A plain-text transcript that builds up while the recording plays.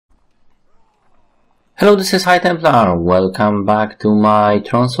Hello, this is High Templar. Welcome back to my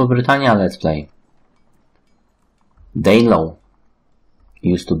Thrones of Britannia Let's Play. Engle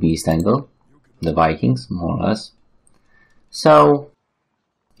used to be East Engle, the Vikings, more or less. So,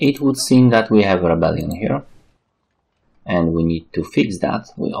 it would seem that we have a rebellion here. And we need to fix that.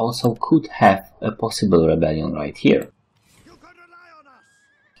 We also could have a possible rebellion right here.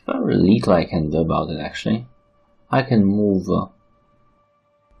 Very little I can do about it, actually. I can move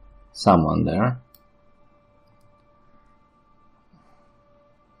someone there.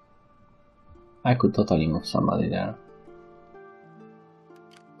 I could totally move somebody there.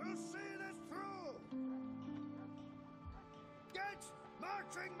 We'll see this through. Get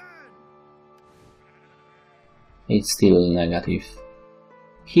marching men. It's still negative.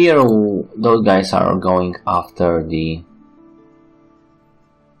 Here, those guys are going after the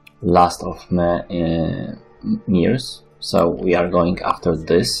last of Mierce, so we are going after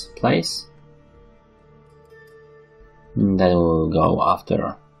this place. And then we'll go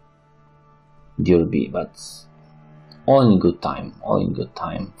after Derby, but all in good time, all in good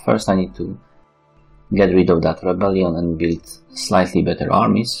time. First I need to get rid of that rebellion and build slightly better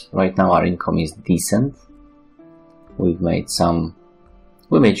armies. Right now our income is decent. We made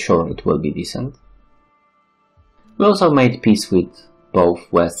sure it will be decent. We also made peace with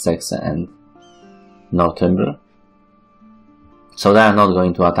both West Saxon and Northumbria, so they are not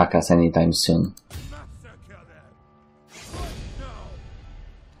going to attack us anytime soon.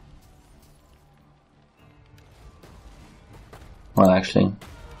 Well, actually,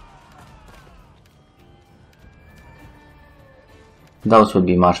 those would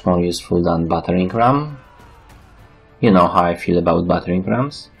be much more useful than battering ram. You know how I feel about battering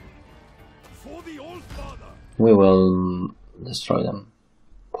rams. We will destroy them.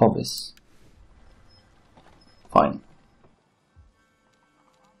 Povis. Fine.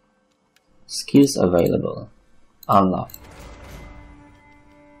 Skills available. Unlocked.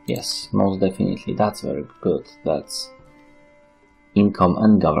 Yes, most definitely. That's very good. That's income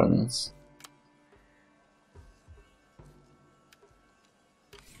and governance.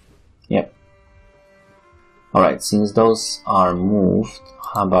 Yep. Alright, since those are moved,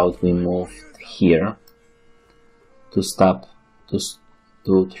 how about we move here to stop,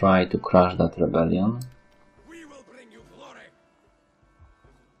 to try to crush that rebellion. We will bring you glory.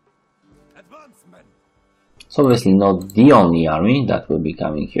 Advancement. It's obviously not the only army that will be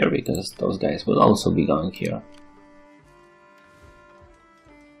coming here, because those guys will also be going here.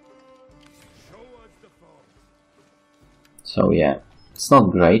 So yeah, it's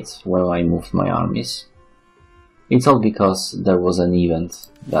not great where I moved my armies. It's all because there was an event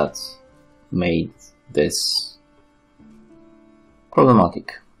that made this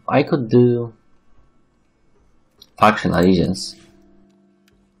problematic. I could do faction allegiance.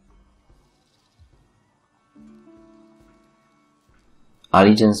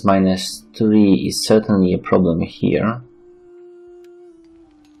 Allegiance -3 is certainly a problem here.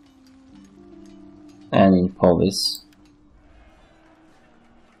 And in Povis.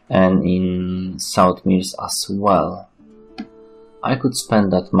 And in South Mierce as well. I could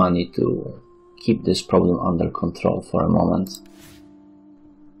spend that money to keep this problem under control for a moment.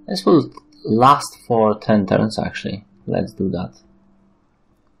 This will last for 10 turns actually. Let's do that.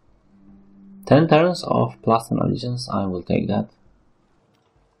 10 turns of plus an allegiance, I will take that.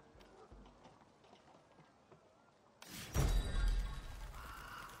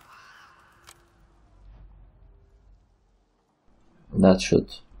 That should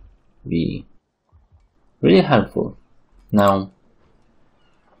be really helpful. Now,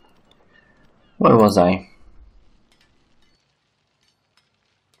 where was I?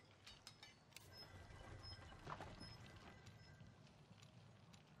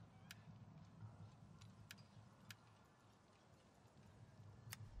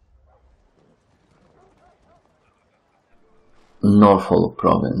 Norfolk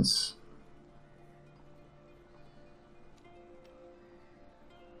province.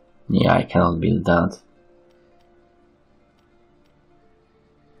 Yeah, I cannot build that.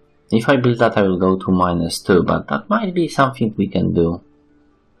 If I build that I will go to -2, but that might be something we can do.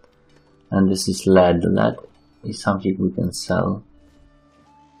 And this is lead. Lead is something we can sell.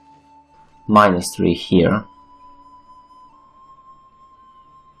 -3 here.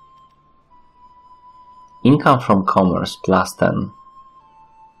 Income from commerce +10.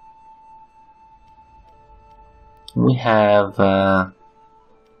 We have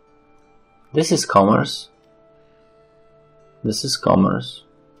this is commerce. This is commerce.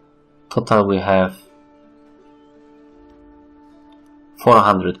 Total we have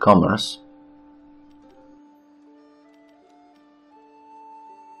 400 commerce.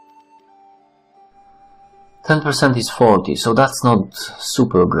 10% is 40, so that's not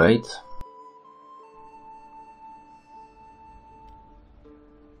super great.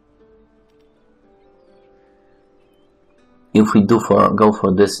 If we go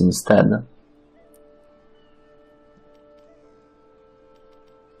for this instead,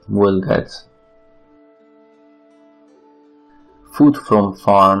 we'll get food from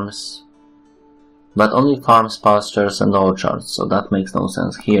farms, but only farms, pastures and orchards, so that makes no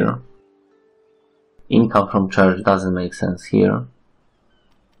sense here. Income from church doesn't make sense here.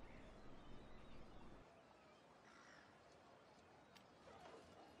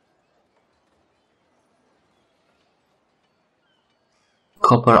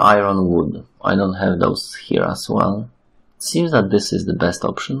 Copper, iron, wood. I don't have those here as well. It seems that this is the best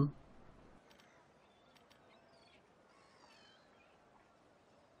option.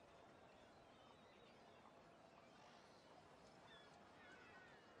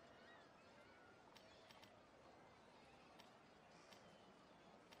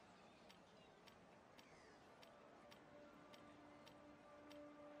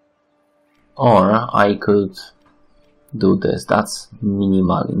 Or I could do this. That's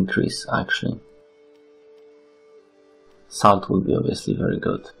minimal increase actually. Salt would be obviously very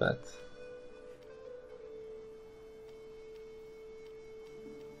good, but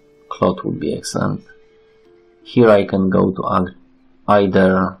cloth would be excellent. Here I can go to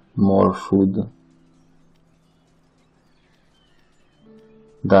either more food.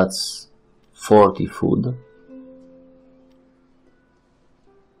 That's 40 food.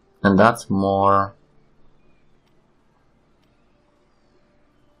 And that's more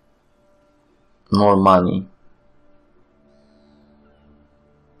money.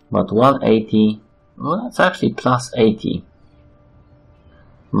 But 180, well, that's actually plus 80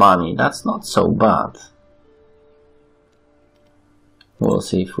 money. That's not so bad. We'll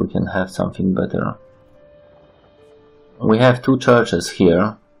see if we can have something better. We have 2 churches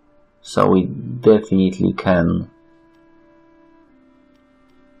here, so we definitely can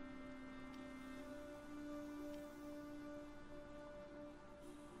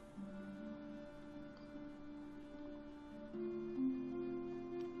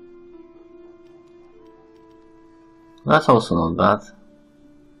That's also not bad.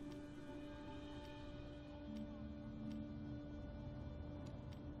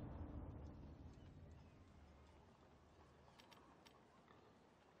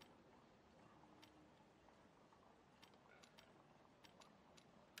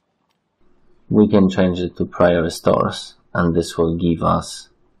 We can change it to prior stores, and this will give us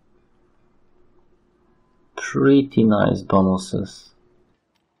pretty nice bonuses.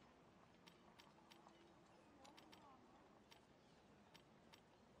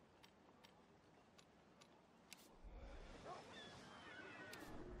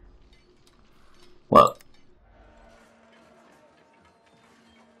 Well,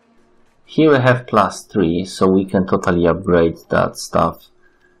 here we have +3, so we can totally upgrade that stuff,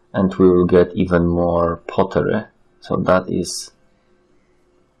 and we will get even more pottery. So that is,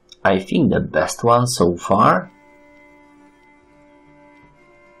 I think, the best one so far.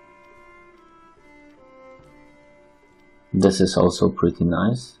 This is also pretty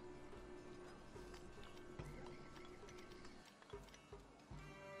nice.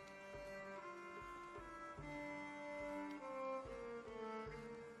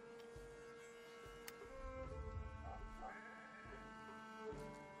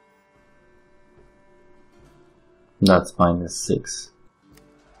 That's -6.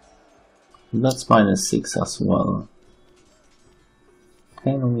 That's -6 as well.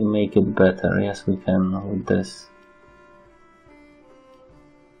 Can we make it better? Yes, we can with this.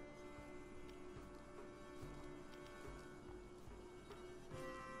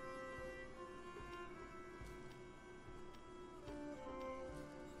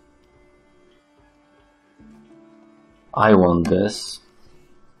 I want this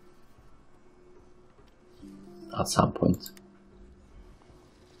at some point.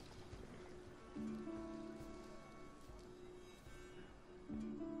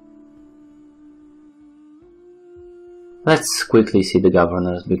 Let's quickly see the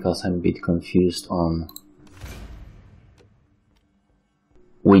governors, because I'm a bit confused on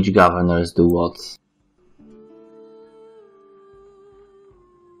which governors do what.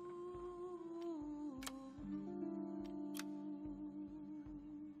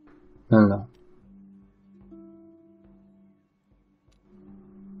 No.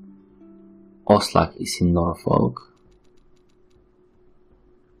 Oslak is in Norfolk.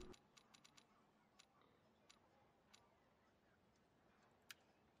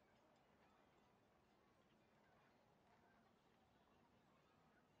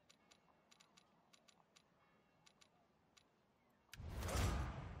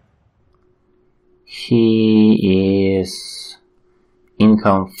 He is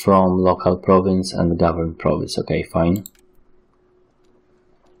income from local province and governed province. Okay, fine.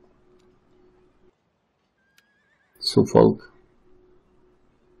 Suffolk.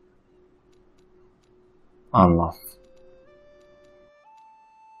 Unlove.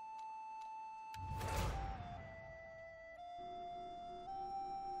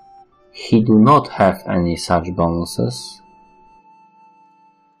 He do not have any such bonuses.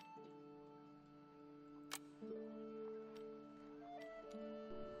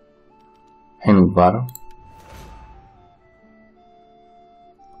 Engle.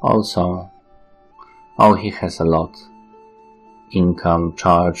 Also, oh, he has a lot. Income,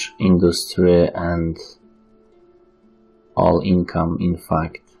 charge, industry, and all income, in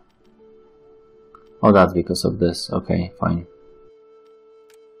fact. Oh, that's because of this. Okay, fine.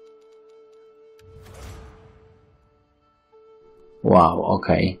 Wow,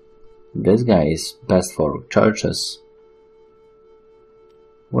 okay. This guy is best for churches.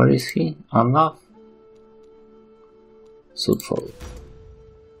 Where is he? Unlove? Suffolk.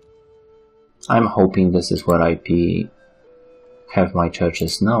 I'm hoping this is where IP have my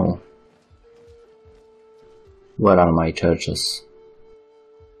churches now. Where are my churches?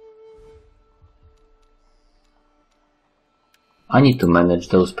 I need to manage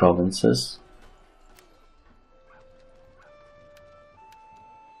those provinces.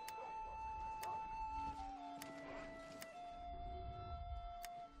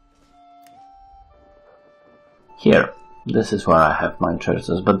 Here, this is where I have my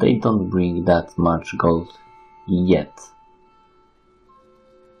churches, but they don't bring that much gold yet.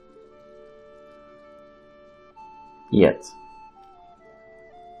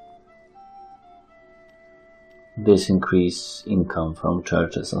 This increase income from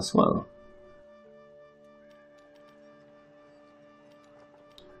churches as well.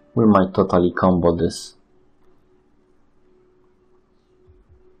 We might totally combo this.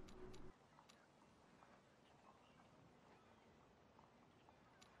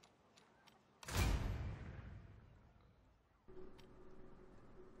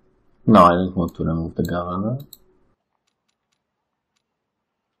 No, I don't want to remove the governor.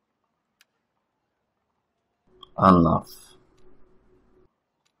 Enough.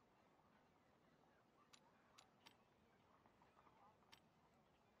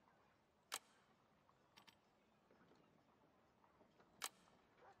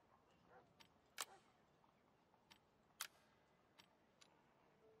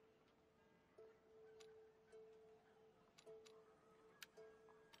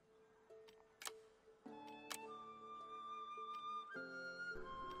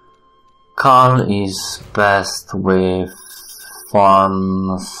 Carl is best with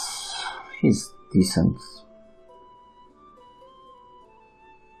farms. He's decent.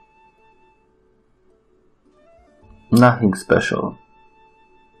 Nothing special.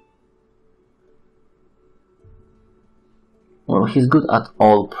 Well, he's good at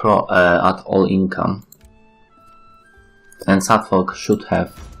all income, and Suffolk should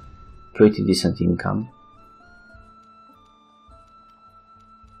have pretty decent income.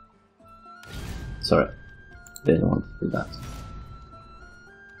 Sorry, didn't want to do that.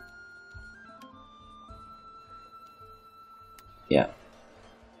 Yeah,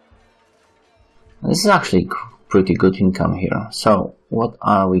 this is actually pretty good income here. So, what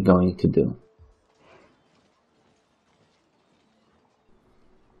are we going to do?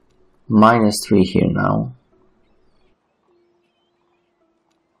 -3 here now.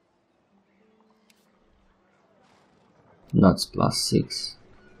 That's +6.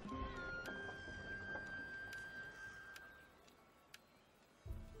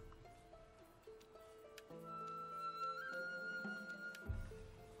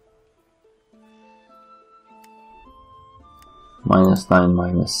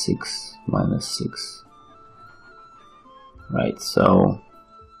 -9, -6, -6. Right, so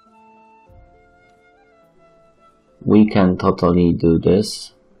we can totally do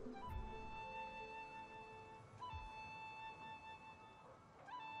this.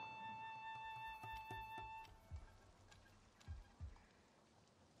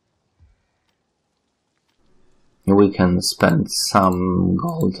 We can spend some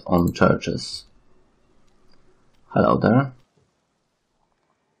gold on churches. Hello there.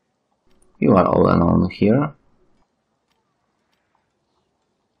 You are all alone here.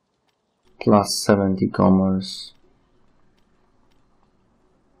 +70 commerce.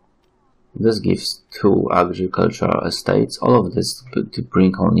 This gives 2 agricultural estates. All of this to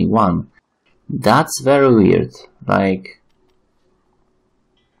bring only 1. That's very weird. Like,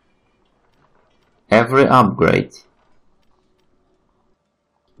 every upgrade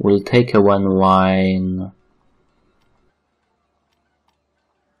We'll take a 1 wine.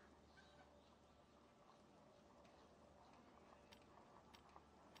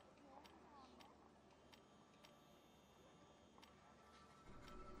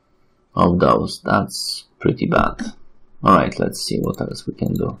 Of those, that's pretty bad. Alright, let's see what else we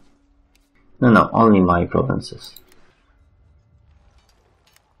can do. No, only my provinces.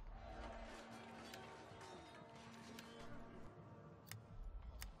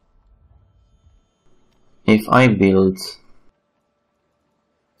 If I build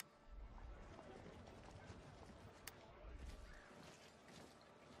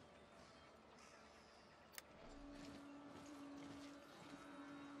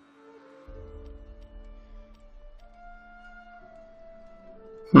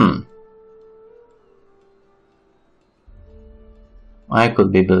I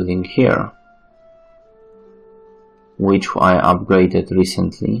could be building here, which I upgraded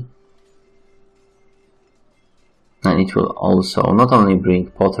recently. And it will also not only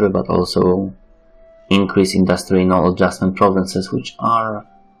bring pottery, but also increase industry in all adjustment provinces, which are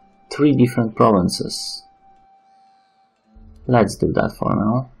 3 different provinces. Let's do that for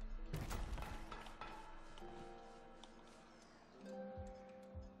now.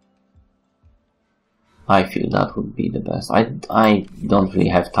 I feel that would be the best. I don't really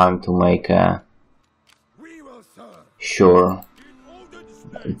have time to make a sure.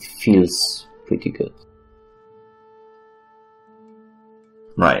 It feels pretty good.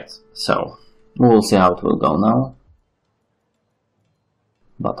 Right, so we'll see how it will go now.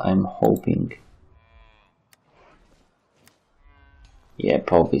 But I'm hoping. Yeah,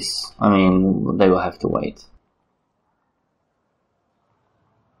 Poppies. I mean, they will have to wait.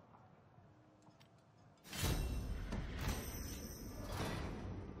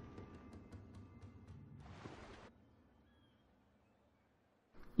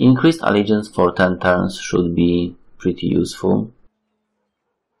 Increased allegiance for 10 turns should be pretty useful.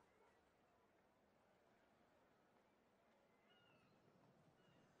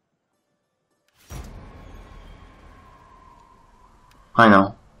 I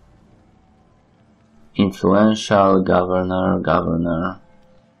know. Influential, governor.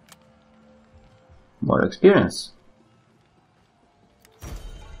 More experience.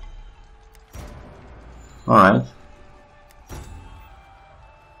 Alright.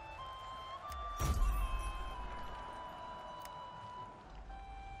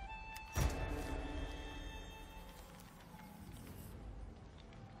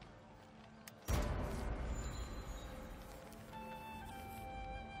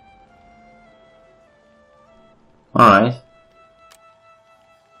 Alright.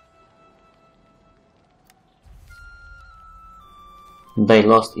 They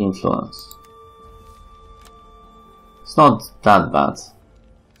lost influence. It's not that bad.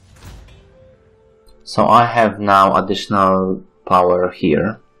 So I have now additional power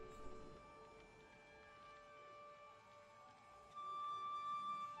here.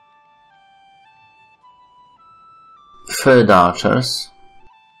 Third archers.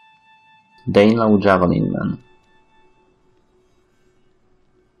 Engle javelin men.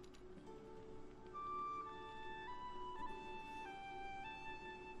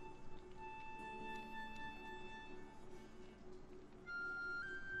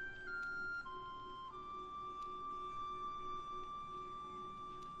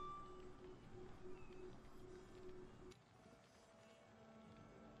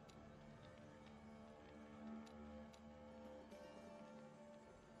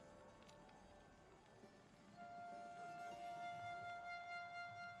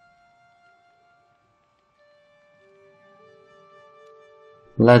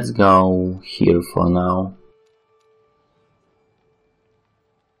 Let's go here for now.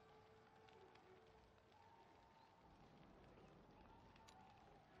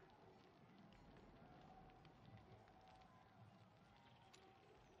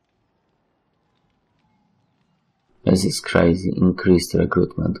 This is crazy, increased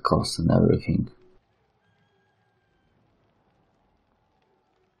recruitment costs and everything.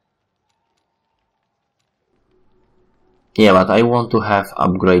 Yeah, but I want to have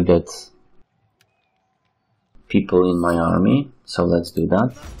upgraded people in my army, so let's do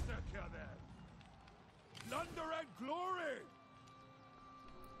that.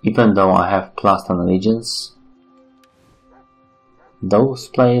 Even though I have plus 10 allegiance, those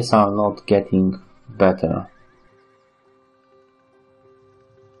players are not getting better.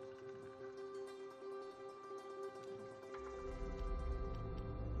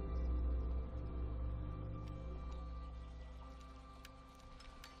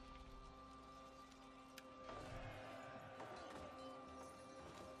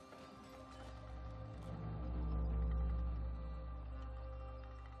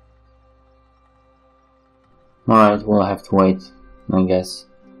 Alright, we'll have to wait, I guess.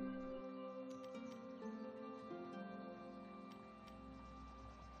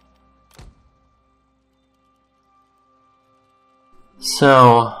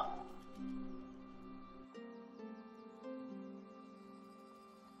 So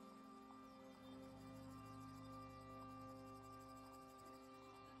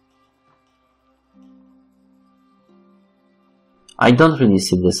I don't really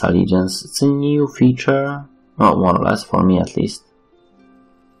see this allegiance. It's a new feature, well, more or less, for me at least.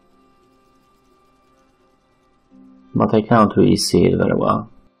 But I cannot really see it very well.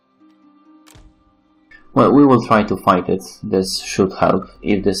 Well, we will try to fight it. This should help.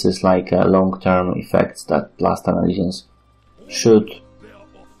 If this is like a long-term effect, that last allegiance should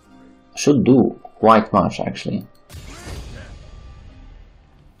do quite much, actually.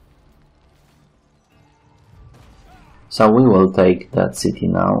 So we will take that city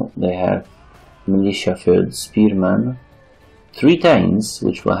now. They have militia-filled spearmen, 3 Thanes,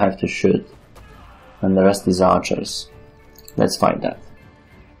 which we'll have to shoot, and the rest is archers. Let's fight that.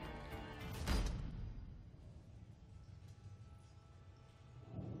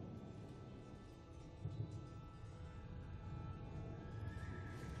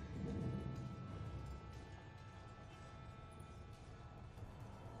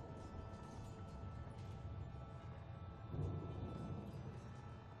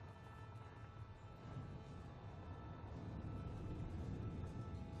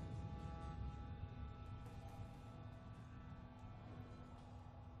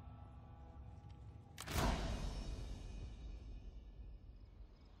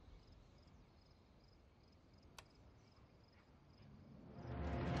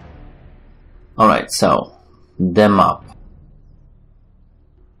 Alright, so, the map.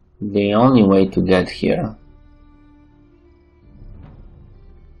 The only way to get here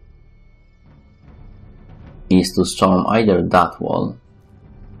is to storm either that wall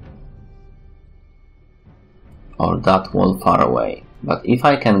or that wall far away. But if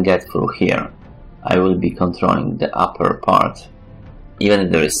I can get through here, I will be controlling the upper part, even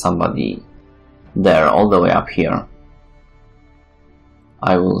if there is somebody there all the way up here.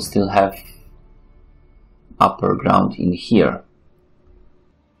 I will still have upper ground in here.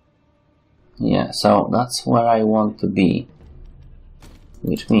 Yeah, so that's where I want to be,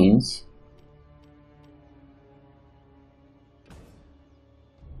 which means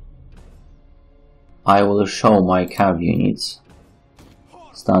I will show my cav units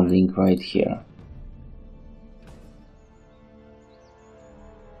standing right here.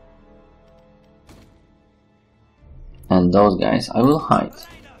 And those guys I will hide.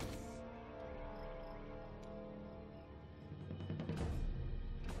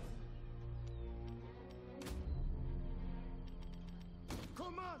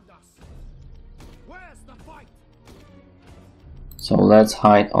 So let's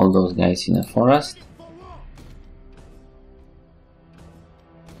hide all those guys in the forest.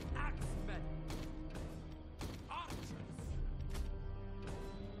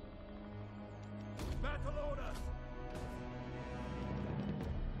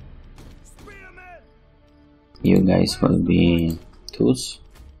 You guys will be 2s.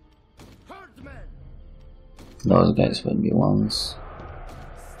 Those guys will be 1s,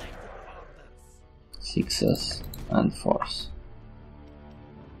 6s and 4s.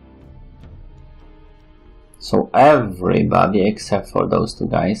 So everybody except for those 2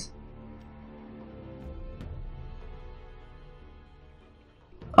 guys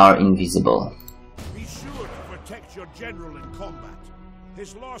are invisible. Be sure to protect your general in combat.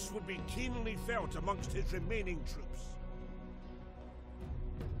 His loss would be keenly felt amongst his remaining troops.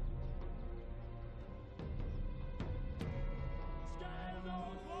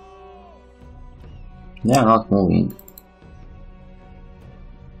 They are not moving.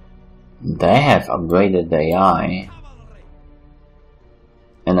 They have upgraded the AI,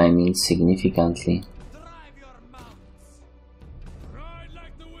 and I mean significantly.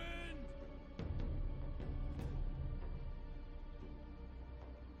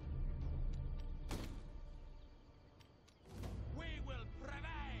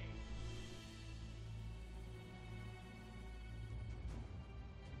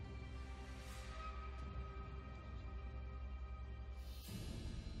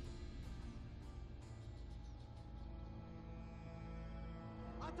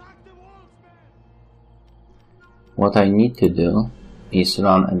 What I need to do is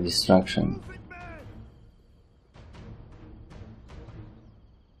run a distraction.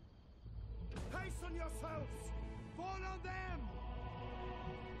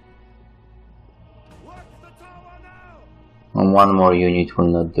 And one more unit will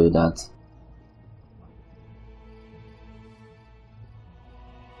not do that.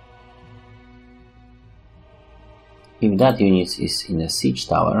 If that unit is in a siege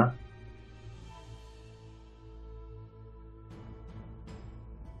tower,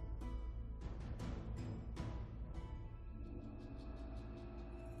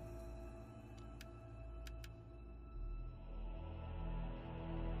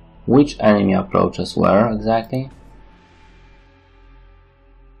 which enemy approaches where exactly?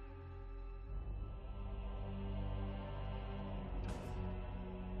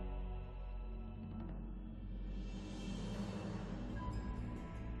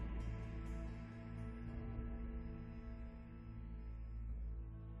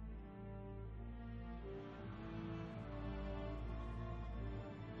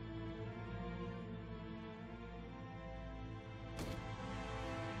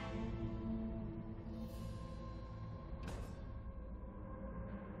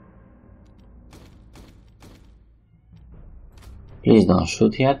 Please don't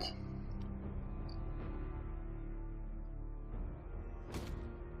shoot yet.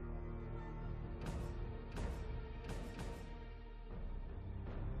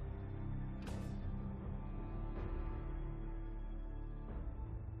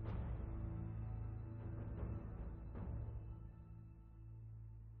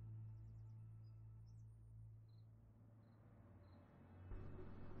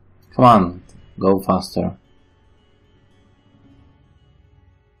 Come on, go faster.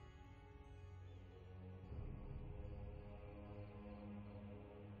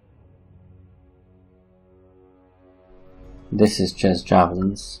 This is just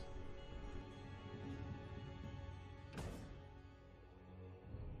javelins.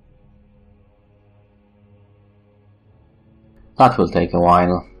 That will take a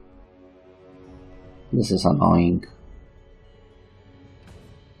while. This is annoying.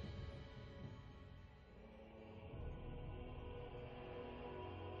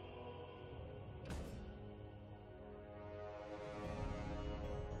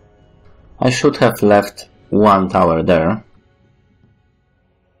 I should have left one tower there.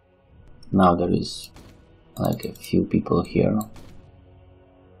 Now there is like a few people here.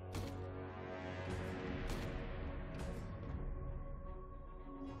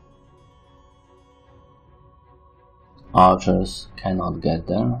 Archers cannot get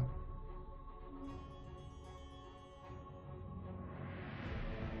there.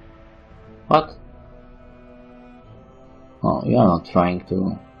 What? Oh, you are not trying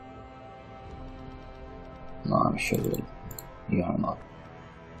to... No, I'm sure you are not.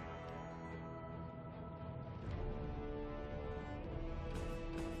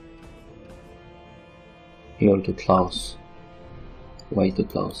 You're too close. Way too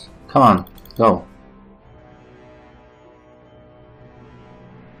close. Come on, go.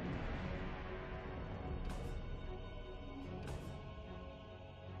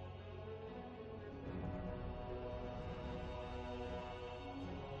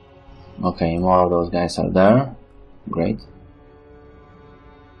 Okay, more of those guys are there. Great.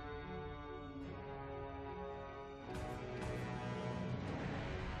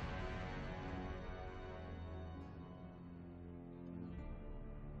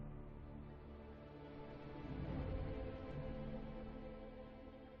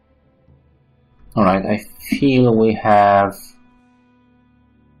 Alright, I feel we have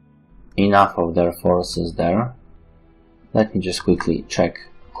enough of their forces there. Let me just quickly check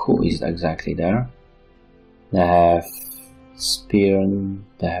who is exactly there. They have spears,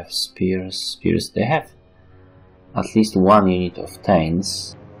 they have at least one unit of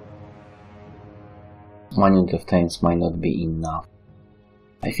Thanes. One unit of Thanes might not be enough.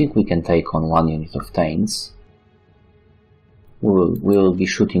 I think we can take on one unit of Thanes. We will be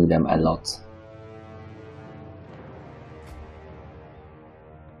shooting them a lot.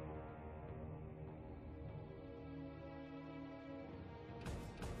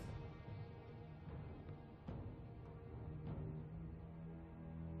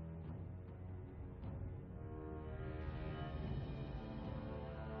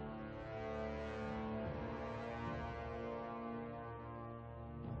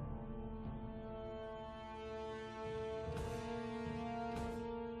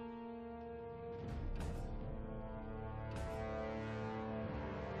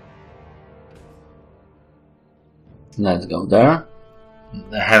 Let's go there.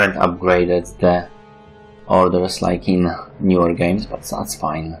 I haven't upgraded the orders like in newer games, but that's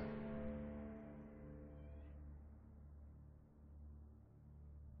fine.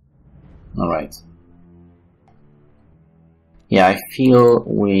 Alright. Yeah, I feel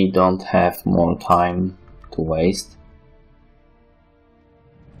we don't have more time to waste.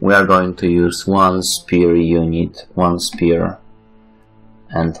 We are going to use one spear unit, one spear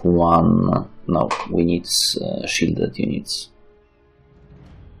and one... no, we need shielded units.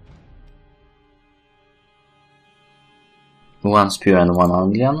 One spear and one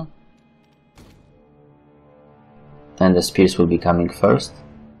Anglian. And the spears will be coming first.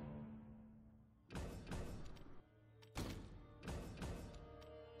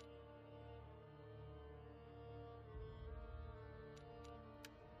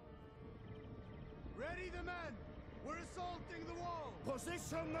 Ready the men! We're assaulting the wall!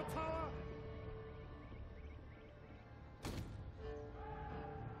 Position the tower!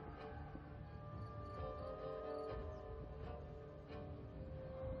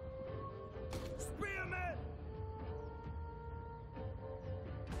 Spearmen!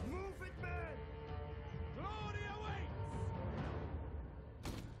 Move it, men! Glory awaits!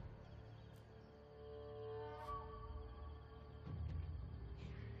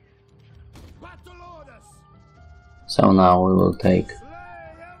 Battle orders! So now we will take... Slay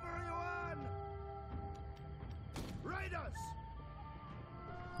everyone! Raiders!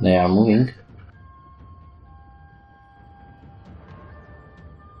 They are moving.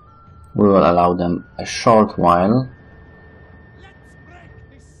 We will allow them a short while. Let's break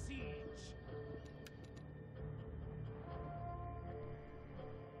this siege!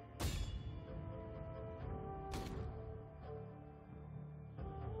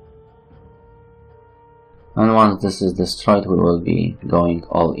 And once this is destroyed, we will be going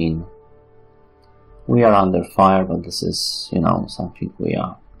all in. We are under fire, but this is, you know, something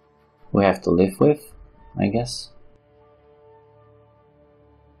we have to live with, I guess.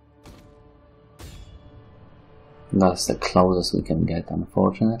 That's the closest we can get,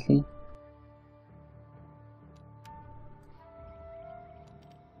 unfortunately.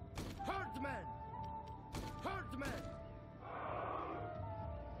 Herdmen! Herdmen!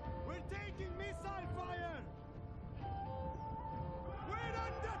 We're taking missile fire! We're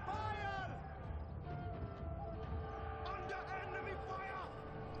under fire! Under enemy fire!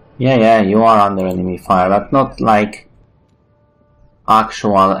 Yeah, you are under enemy fire, but not like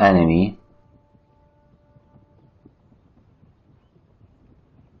actual enemy.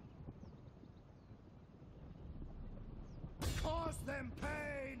 Cause them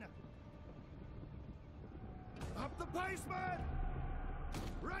pain! Up the pace, man!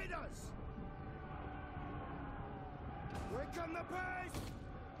 Raiders! Quicken the pace!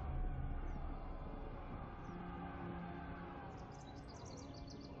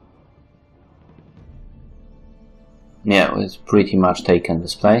 Yeah, we've pretty much taken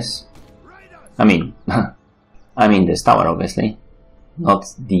this place. Raiders! I mean, I mean this tower, obviously, not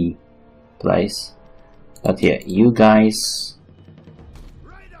the place. But yeah, you guys,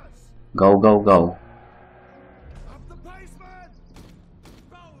 Raiders! go, go, go. Up the pace, man!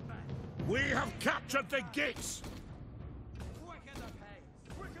 We have captured the gates! Quicken the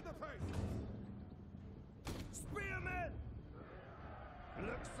pace! Quicken the pace! Spearmen!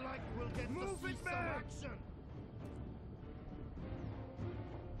 Looks like we'll get to see some action!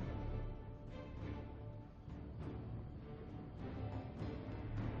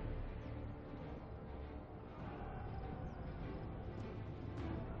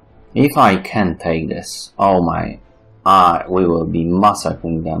 If I can take this, oh my, we will be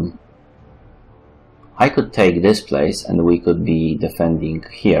massacring them. I could take this place and we could be defending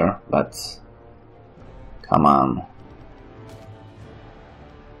here, but come on.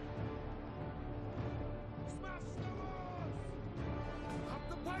 Smash the walls! Up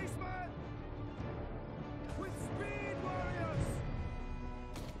the pace, man! With speed, warriors!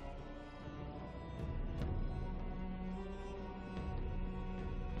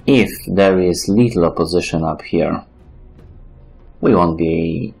 If there is little opposition up here, we won't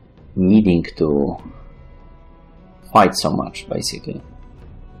be needing to fight so much, basically.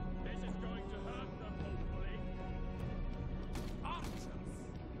 This is going to hurt them, hopefully. Archers!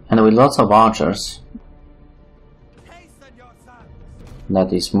 And with lots of archers, Hasten your sons!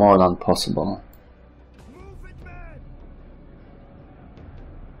 that is more than possible. Move it, man!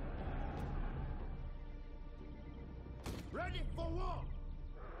 Ready for war!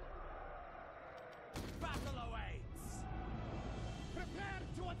 Battle awaits! Prepare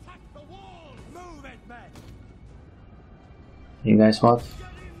to attack the walls! Move it, men! You guys what? Get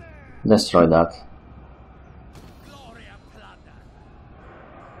in there! Destroy that. Glory and plunder!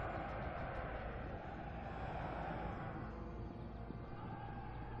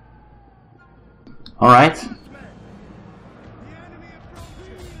 Alright, The enemy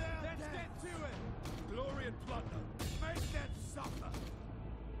approaches! Let's get to it! Glory and plunder! Make them suffer!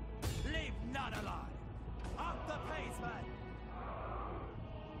 Leave none alive! Up the pace, man!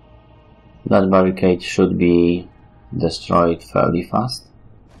 that barricade should be destroyed fairly fast.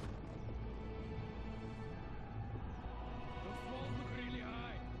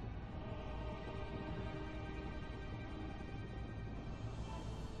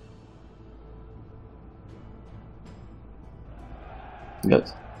 Good.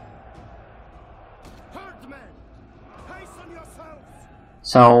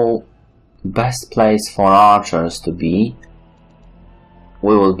 So, best place for archers to be.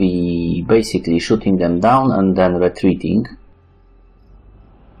 We will be basically shooting them down and then retreating.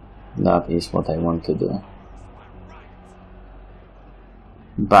 That is what I want to do.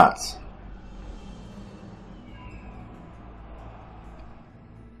 But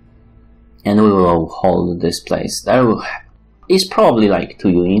and we will hold this place. There is probably like 2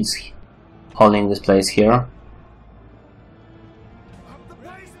 units holding this place here.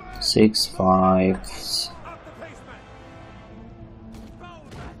 6, 5.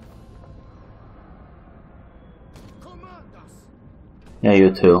 Yeah,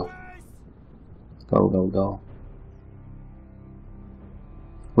 you too. Go, go, go.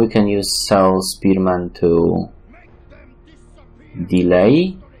 We can use cell spearmen to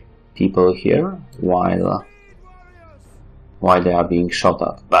delay people here while they are being shot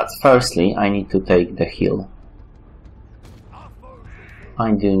at. But firstly, I need to take the hill.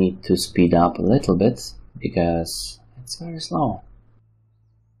 I do need to speed up a little bit because it's very slow.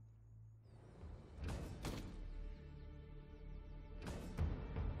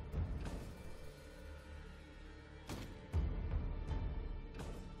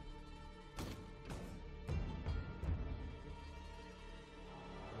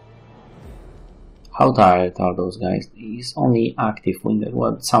 How tired are those guys? He's only active wounded.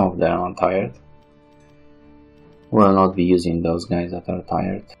 Well, some of them are tired. We'll not be using those guys that are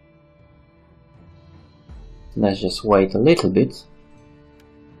tired. Let's just wait a little bit.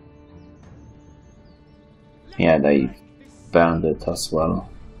 Yeah, they burned it as well.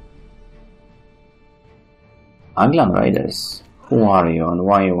 Anglan Raiders, who are you and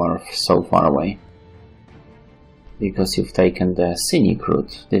why you are so far away? Because you've taken the scenic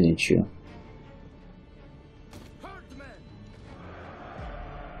route, didn't you?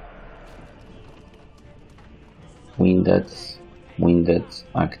 Winded,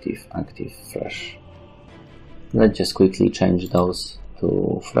 active, fresh. Let's just quickly change those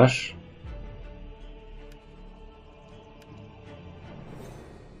to fresh.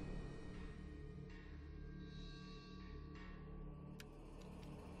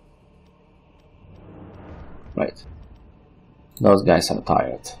 Right. Those guys are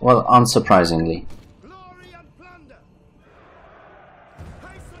tired. Well, unsurprisingly.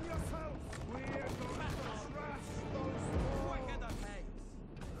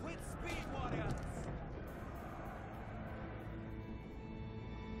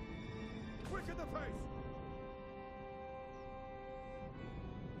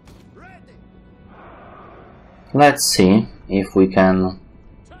 Let's see if we can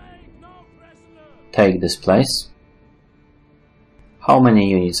take this place. How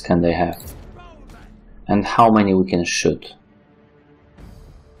many units can they have? And how many we can shoot?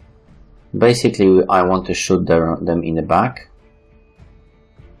 Basically, I want to shoot them in the back.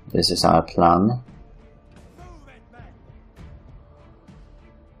 This is our plan.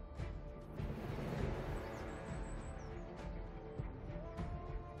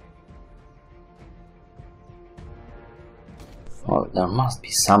 Well, there must be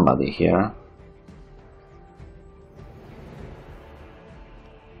somebody here.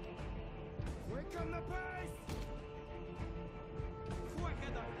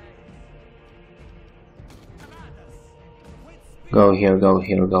 Go here, go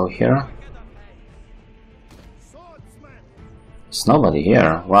here, go here. There's nobody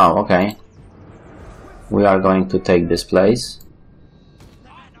here. Wow, okay. We are going to take this place.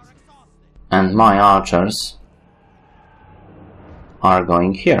 And my archers are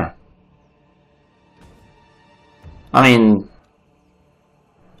going here. I mean,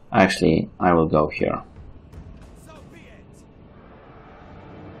 actually, I will go here.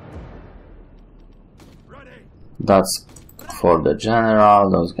 That's for the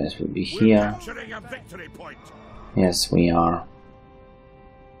general. Those guys will be here. Yes, we are.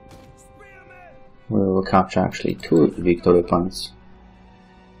 We will capture actually 2 victory points.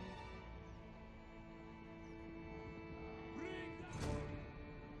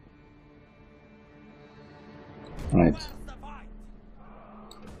 Right.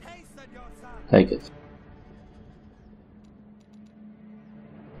 Take it.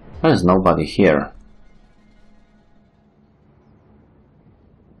 There is nobody here.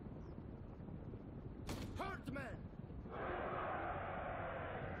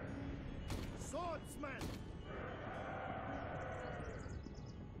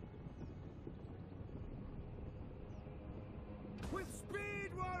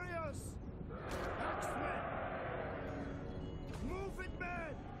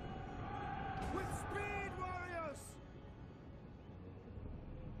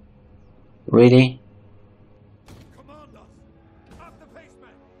 Really? Command us! Up the pace, men!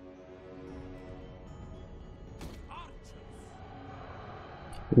 Archers!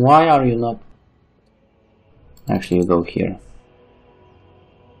 Why are you not... Actually, you go here.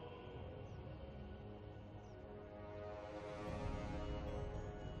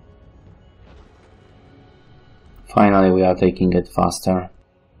 Finally, we are taking it faster.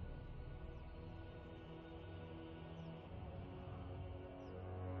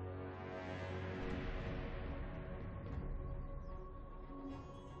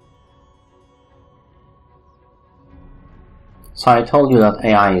 So I told you that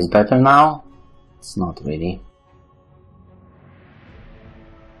AI is better now? It's not really.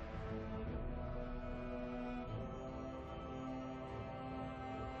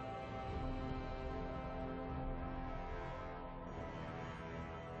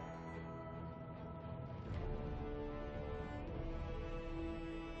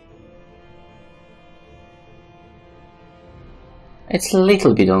 It's a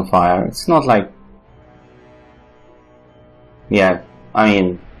little bit on fire. It's not like... Yeah, I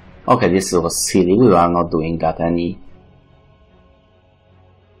mean... Okay, this was silly. We are not doing that any...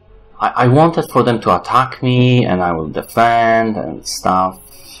 I wanted for them to attack me and I will defend and stuff.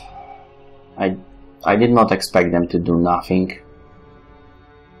 I did not expect them to do nothing.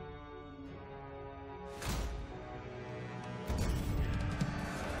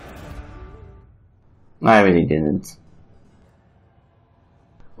 I really didn't.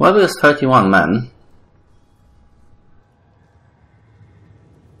 What is 31 men?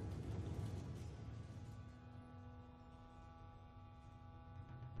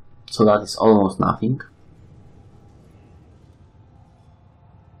 So that is almost nothing.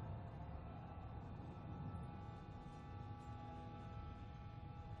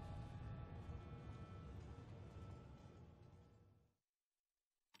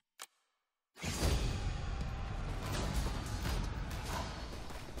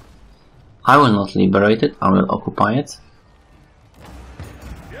 I will not liberate it, I will occupy it.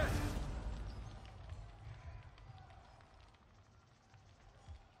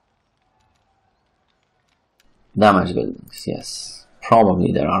 Damaged buildings, yes.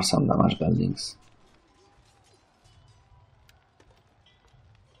 Probably there are some damaged buildings.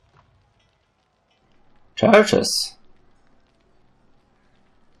 Churches.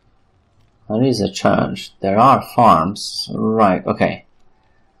 There is a church. There are farms. Right, okay.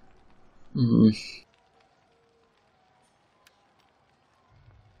 The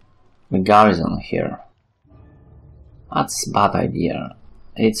garrison here. That's a bad idea.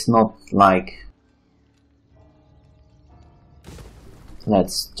 It's not like...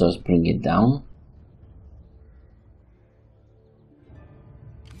 Let's just bring it down.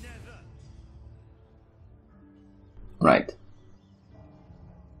 Right.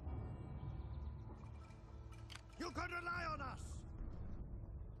 You can rely on us.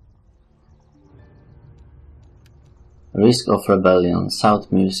 Risk of rebellion,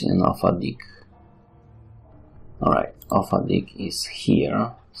 South Mierce and Offadik. Alright, Offadik is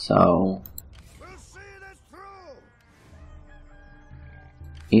here, so... We'll see this through.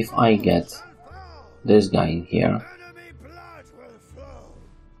 If I get this guy in here... Enemy blood will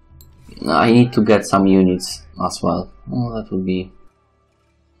flow. I need to get some units as well. Oh, that would be...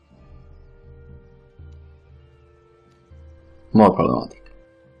 more problematic.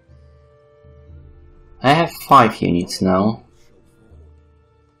 I have 5 units now.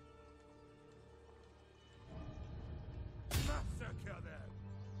 Massacre them.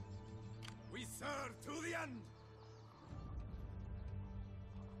 We serve to the end.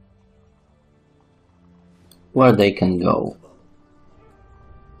 Where they can go.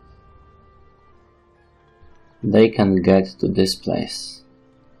 They can get to this place.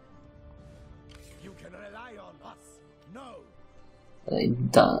 You can rely on us. No.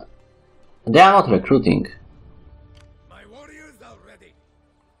 They are not recruiting. My warriors are ready.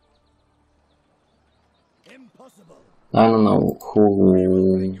 Impossible. I don't know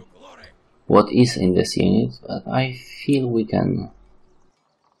who, You glory. what is in this unit, but I feel we can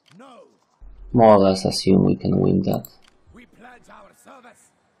No. more or less assume we can win that. We pledge our service.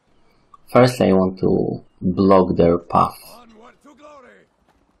 First I want to block their path. Onward to glory.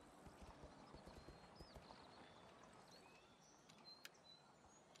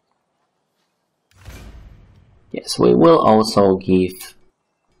 Yes, we will also give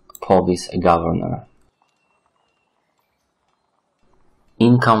Povis a governor.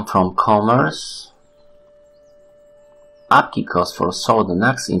 Income from commerce. Upkeep cost for sword and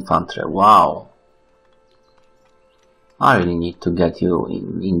axe infantry. Wow. I really need to get you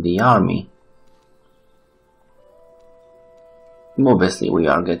in the army. Obviously we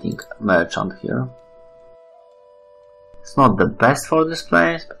are getting merchant here. It's not the best for this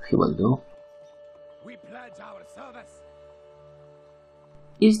place, but he will do. We pledge our service.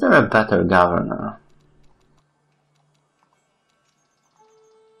 Is there a better governor?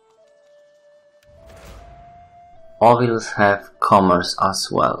 Ovils have commerce as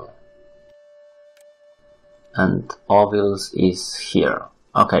well. And Ovils is here.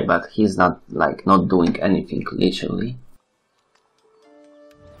 Okay, but he's not doing anything literally.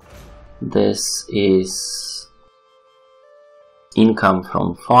 This is income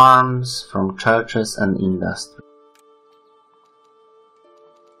from farms, from churches and industry.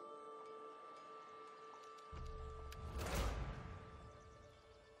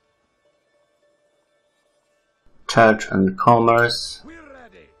 Church and commerce. We're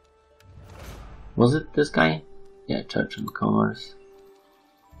ready. Was it this guy? Yeah, church and commerce.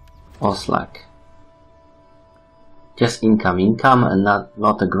 Oslak. Just income and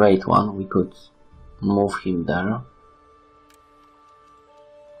not a great one. We could move him there.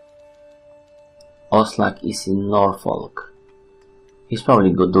 Oslak is in Norfolk. He's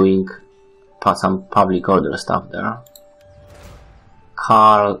probably good doing some public order stuff there.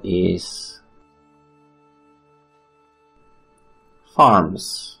 Carl is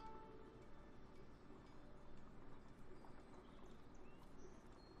farms.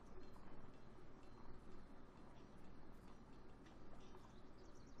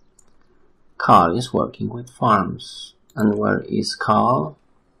 Carl is working with farms. And where is Carl?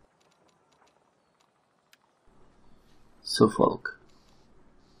 Suffolk.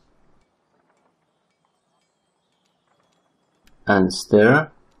 And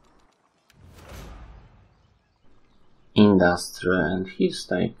Stir. Industry, and his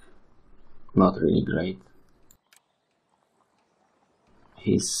stake not really great.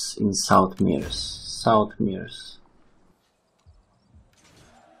 He's in South Mierce. South Mierce.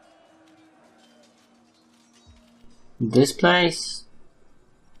 This place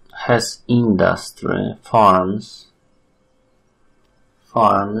has industry, farms.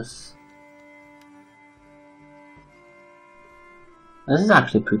 This is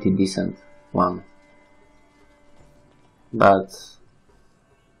actually pretty decent one. But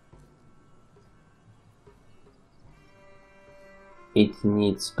it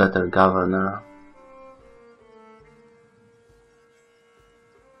needs better governor.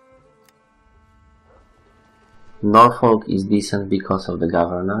 Norfolk is decent because of the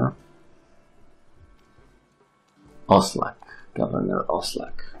governor. Oslak, Governor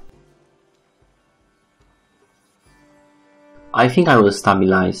Oslak. I think I will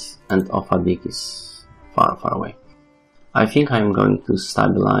stabilize, and Ofadik is far away. I think I'm going to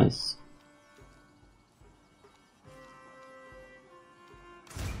stabilize.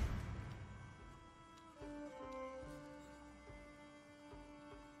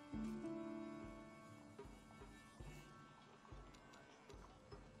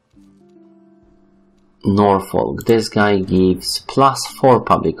 Norfolk, this guy gives +4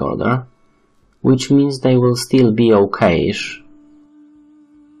 public order, which means they will still be okayish.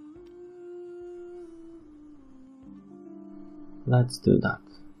 Let's do that.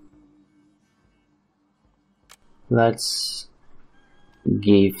 Let's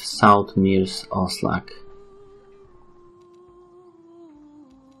give South Mierce Oslak.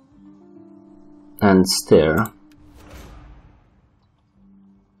 And Stir.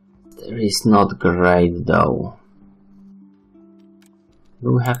 Stir is not great though.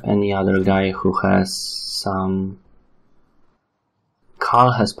 Do we have any other guy who has some...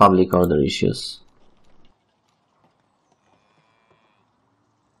 Carl has public order issues.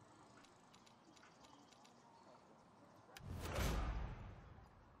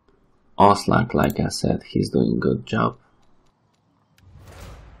 Oslak, like I said, he's doing a good job.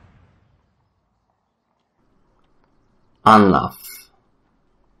 Anlaf,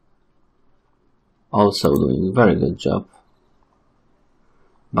 also doing a very good job.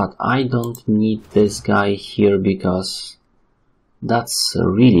 But I don't need this guy here because that's a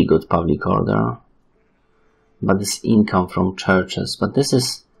really good public order. But this income from churches. But this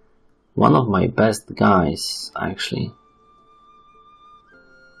is one of my best guys, actually.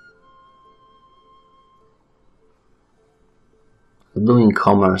 Doing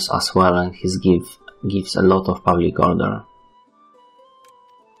commerce as well, and he gives a lot of public order.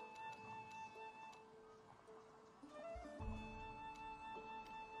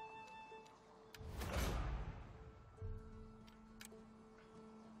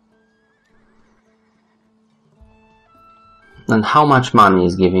 And how much money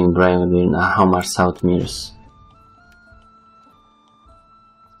is giving Britannia, and how much South Mierce?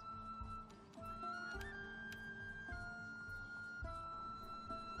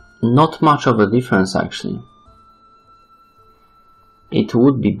 Not much of a difference actually. It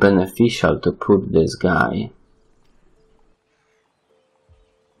would be beneficial to put this guy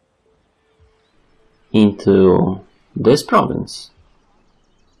into this province,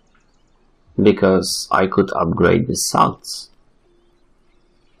 because I could upgrade the salts.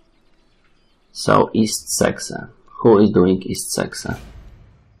 So East Saxe. Who is doing East Saxe?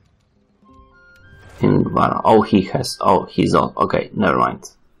 Ingvar. Oh, he has. Oh, he's on. Okay, never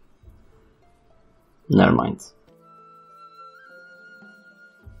mind. Never mind.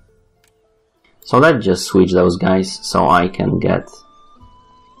 So let's just switch those guys so I can get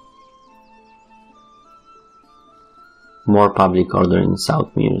more public order in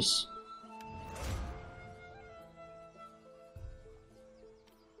South Mierce.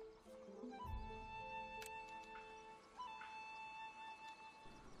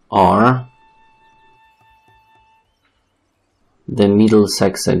 Or the Middle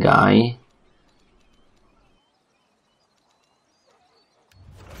Saxe guy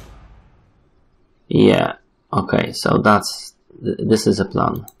yeah, okay, so this is a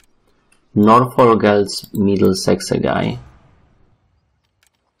plan. Norfolk gets Middle Saxe guy.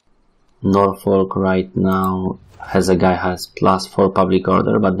 Norfolk right now has a guy has +4 public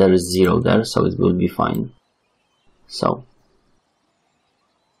order, but there is 0 there, so it will be fine. So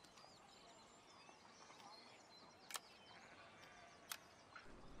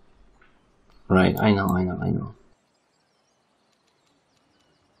right, I know.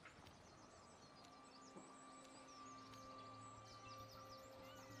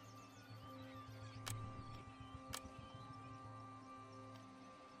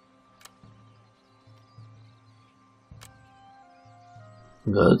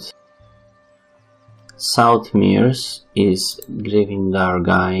 Good. South Mierce is Gryffindor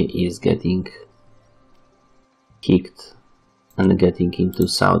guy is getting kicked and getting into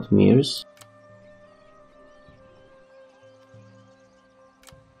South Mierce.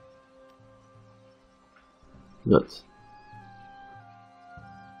 Good.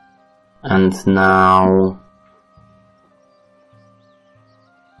 And now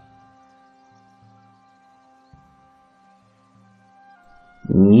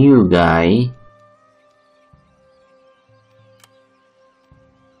new guy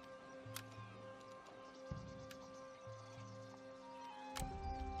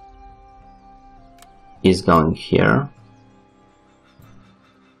is going here.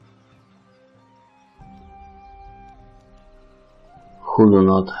 Who do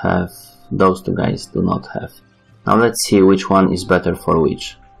not have, those two guys do not have. Now let's see which one is better for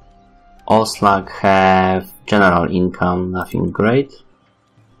which. Oslag have general income, nothing great.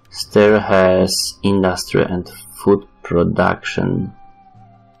 Styr has industry and food production.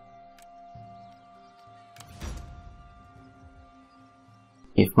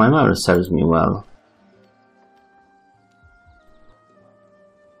 If my memory serves me well.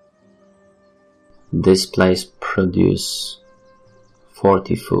 This place produce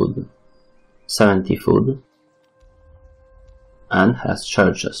 40 food, 70 food, and has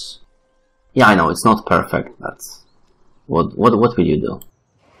churches. Yeah, I know, it's not perfect, but what will you do?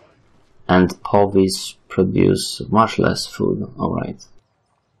 And Povis produce much less food, alright.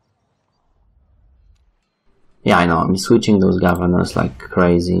 Yeah, I know, I'm switching those governors like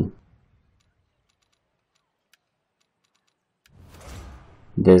crazy.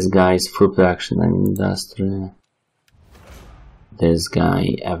 This guy's food production and industry. This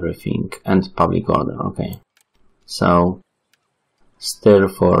guy everything and public order, okay. So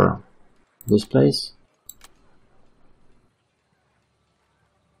Styr for this place.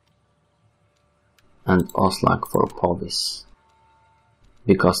 And Oslag for Povis.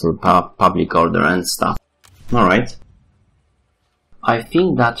 Because of public order and stuff. Alright. I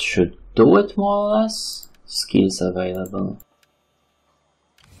think that should do it more or less. Skills available.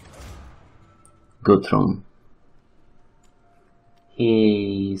 Guthrum.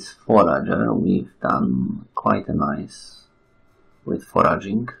 He's forager. We've done quite a nice with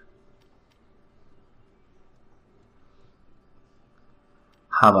foraging.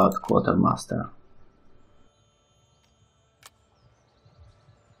 How about quartermaster?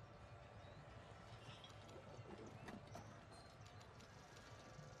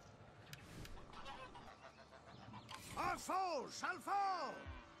 Our foe shall fall.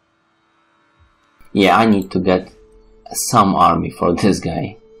 Yeah, I need to get some army for this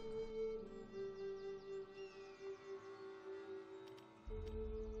guy.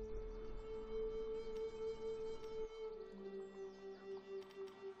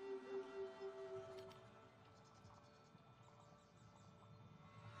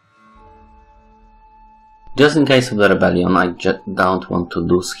 Just in case of the rebellion, I don't want to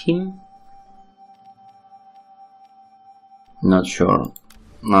lose him. Not sure.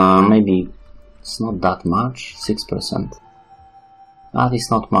 Maybe it's not that much. 6%. That is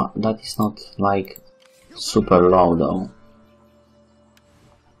not that is not like super low though.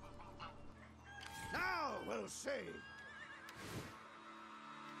 Now we'll see.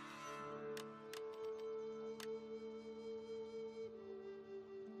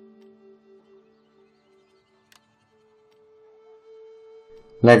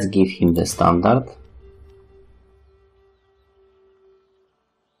 Let's give him the standard.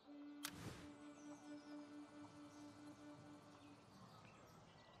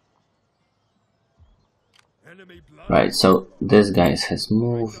 Enemy blood. Right, so this guy has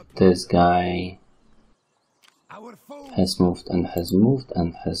moved, this guy Our foe. has moved and has moved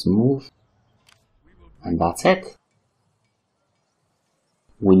and has moved, and that's it.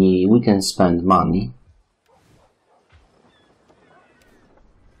 We can spend money,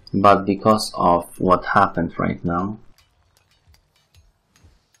 but because of what happened right now,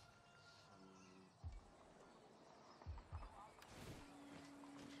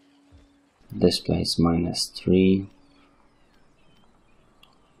 this place -3.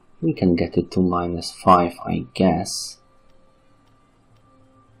 We can get it to -5, I guess.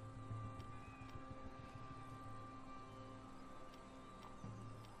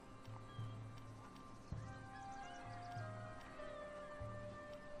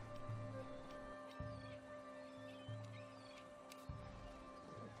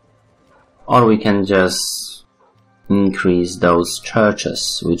 Or we can just increase those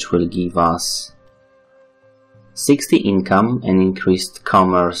churches, which will give us 60 income and increased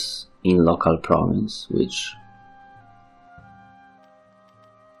commerce in local province, which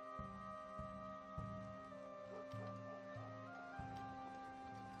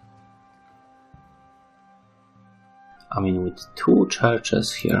I mean, with 2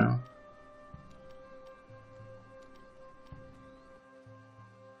 churches here,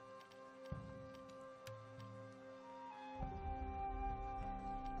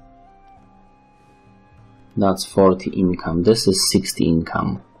 that's 40 income. This is 60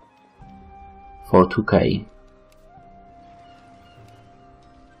 income for 2k.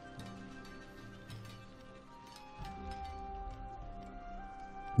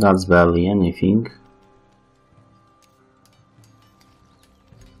 That's barely anything.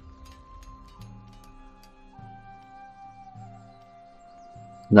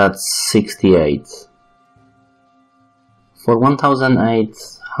 That's 68. For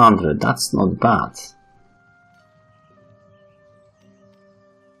 1,800, that's not bad.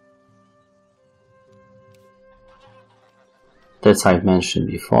 As I've mentioned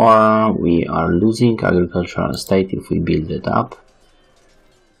before, we are losing agricultural state if we build it up.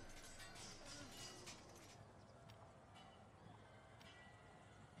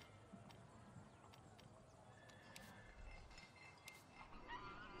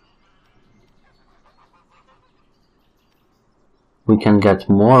 We can get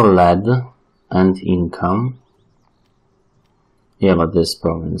more lead and income. Yeah, but this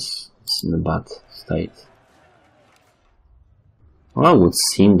province is in a bad state. Well, it would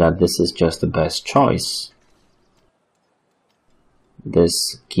seem that this is just the best choice. This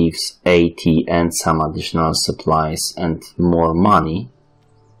gives 80 and some additional supplies and more money.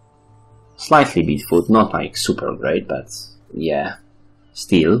 Slightly beat food, not like super great, but yeah,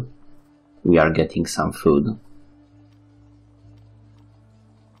 still, we are getting some food.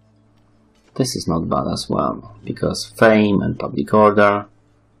 This is not bad as well, because fame and public order.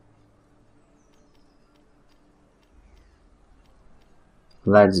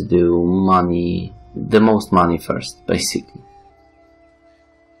 Let's do money, the most money first, basically.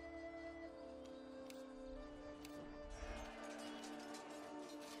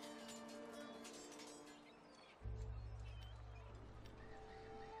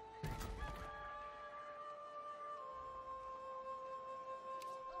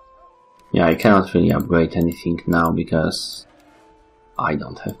 Yeah, I cannot really upgrade anything now because I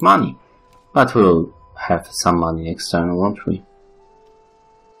don't have money. But we'll have some money external, won't we?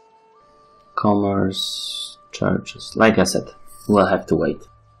 Commerce, churches. Like I said, we'll have to wait.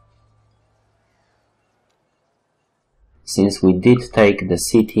 Since we did take the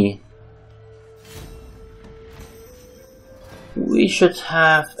city, we should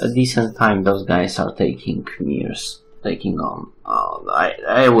have a decent time. Those guys are taking Mierce, taking on.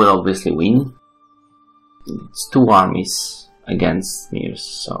 I will obviously win. It's 2 armies against Mierce,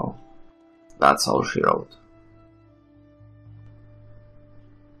 so that's all she wrote.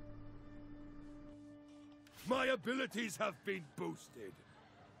 My abilities have been boosted.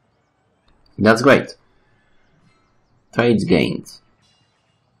 That's great. Trades gained.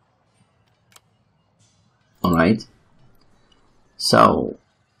 Alright. So,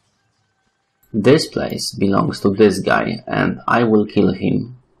 this place belongs to this guy, and I will kill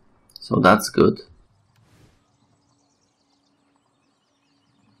him. So that's good.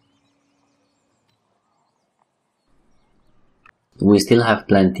 We still have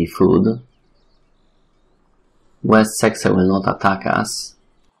plenty food. West Saxe will not attack us,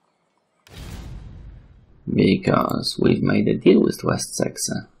 because we've made a deal with West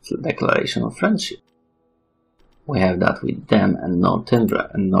Saxe, declaration of friendship. We have that with them and Northumbria,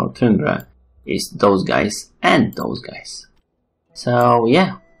 and Northumbria is those guys and those guys. So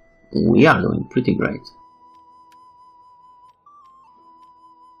yeah, we are doing pretty great.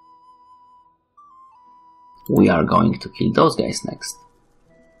 We are going to kill those guys next.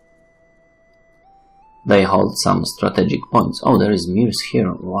 They hold some strategic points. Oh, there is Mierce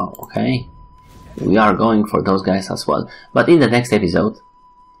here. Wow, okay. We are going for those guys as well. But in the next episode,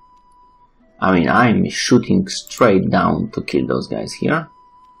 I mean, I'm shooting straight down to kill those guys here.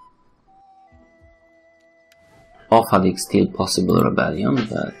 Offadik still possible rebellion,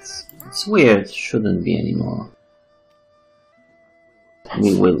 but it's weird, shouldn't be anymore.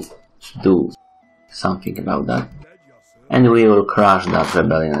 We will do something about that. And we will crush that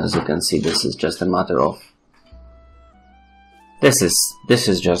rebellion. As you can see, this is just a matter of... This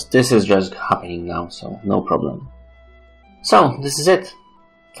is just happening now, so no problem. So, this is it.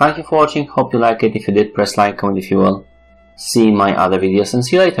 Thank you for watching, hope you like it. If you did, press like, comment if you will. See my other videos and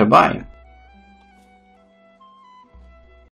see you later, bye!